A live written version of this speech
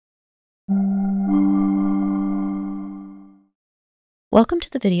Welcome to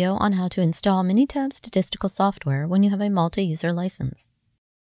the video on how to install Minitab statistical software when you have a multi-user license.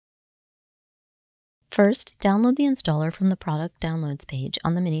 First, download the installer from the Product Downloads page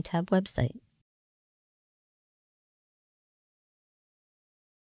on the Minitab website.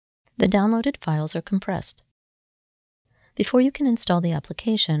 The downloaded files are compressed. Before you can install the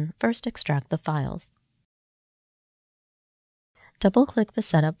application, first extract the files. Double-click the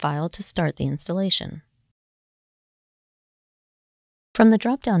setup file to start the installation. From the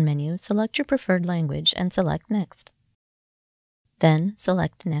drop-down menu, select your preferred language and select Next. Then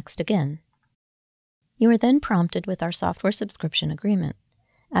select Next again. You are then prompted with our software subscription agreement.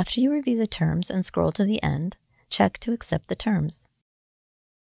 After you review the terms and scroll to the end, check to accept the terms.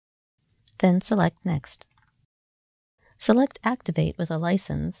 Then select Next. Select Activate with a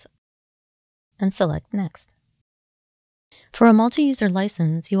license and select Next. For a multi-user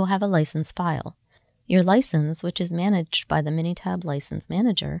license, you will have a license file. Your license, which is managed by the Minitab License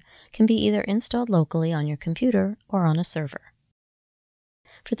Manager, can be either installed locally on your computer or on a server.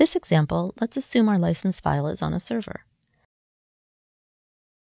 For this example, let's assume our license file is on a server.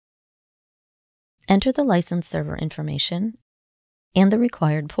 Enter the license server information and the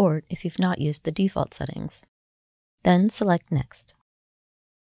required port if you've not used the default settings. Then select Next.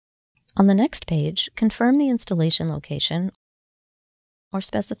 On the next page, confirm the installation location or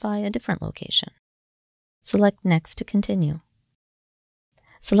specify a different location. Select Next to continue.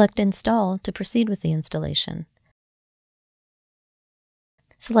 Select Install to proceed with the installation.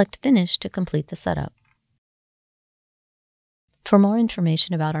 Select Finish to complete the setup. For more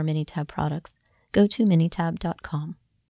information about our Minitab products, go to minitab.com.